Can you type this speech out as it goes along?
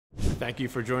Thank you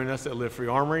for joining us at Live Free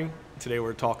Armory. Today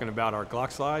we're talking about our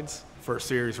Glock slides. First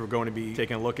series we're going to be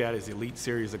taking a look at is the Elite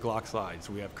series of Glock slides.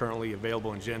 We have currently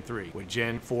available in Gen 3, with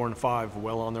Gen 4 and 5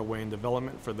 well on their way in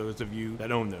development for those of you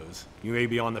that own those. You may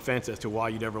be on the fence as to why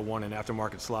you'd ever want an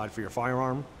aftermarket slide for your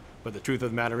firearm, but the truth of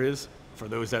the matter is, for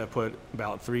those that have put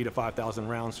about 3,000 to 5,000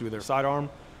 rounds through their sidearm,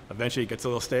 eventually it gets a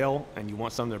little stale and you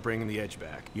want something to bring the edge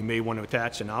back. You may want to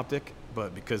attach an optic,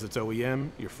 but because it's OEM,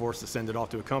 you're forced to send it off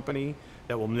to a company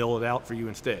that will mill it out for you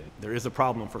instead. There is a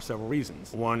problem for several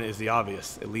reasons. One is the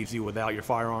obvious. It leaves you without your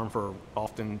firearm for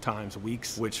oftentimes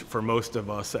weeks, which for most of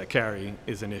us that carry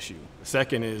is an issue. The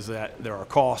second is that there are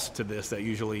costs to this that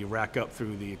usually rack up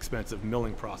through the expensive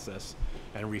milling process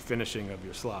and refinishing of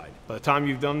your slide. By the time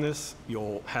you've done this,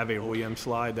 you'll have a OEM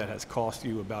slide that has cost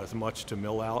you about as much to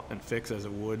mill out and fix as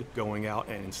it would going out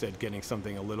and instead getting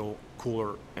something a little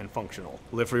cooler and functional.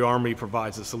 Live Free Armory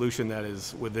provides a solution that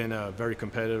is within a very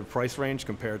competitive price range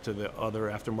compared to the other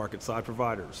aftermarket slide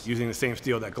providers. Using the same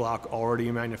steel that Glock already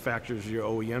manufactures your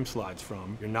OEM slides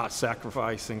from, you're not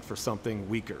sacrificing for something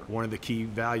weaker. One of the key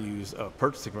values of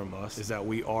purchasing from us is that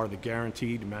we are the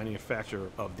guaranteed manufacturer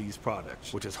of these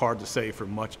products, which is hard to say for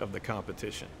much of the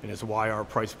competition, and it's why our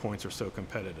price points are so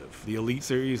competitive. The Elite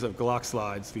series of Glock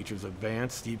slides features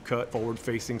advanced, deep-cut,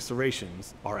 forward-facing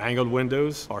serrations. Our angled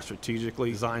windows are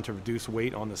strategically designed to reduce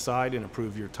weight on the side and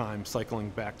improve your time cycling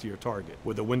back to your target.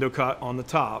 With a window cut on the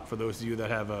top, for those of you that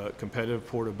have a competitive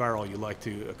ported barrel you'd like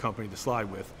to accompany the slide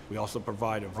with, we also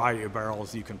provide a variety of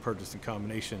barrels you can purchase in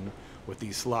combination with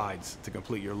these slides to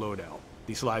complete your loadout.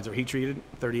 These slides are heat treated,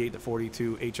 38 to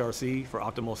 42 HRC for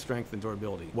optimal strength and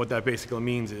durability. What that basically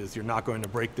means is you're not going to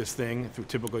break this thing through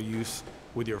typical use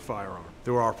with your firearm.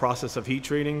 Through our process of heat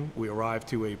treating, we arrive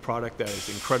to a product that is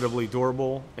incredibly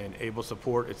durable and able to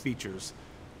support its features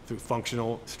through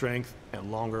functional strength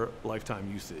and longer lifetime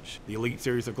usage. The Elite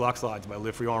series of Glock slides by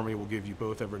Live Free Armory will give you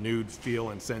both a renewed feel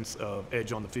and sense of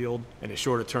edge on the field and is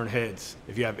sure to turn heads.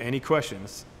 If you have any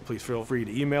questions, please feel free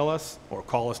to email us or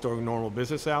call us during normal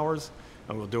business hours,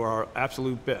 and we'll do our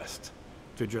absolute best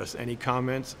to address any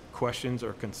comments, questions,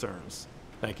 or concerns.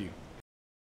 Thank you.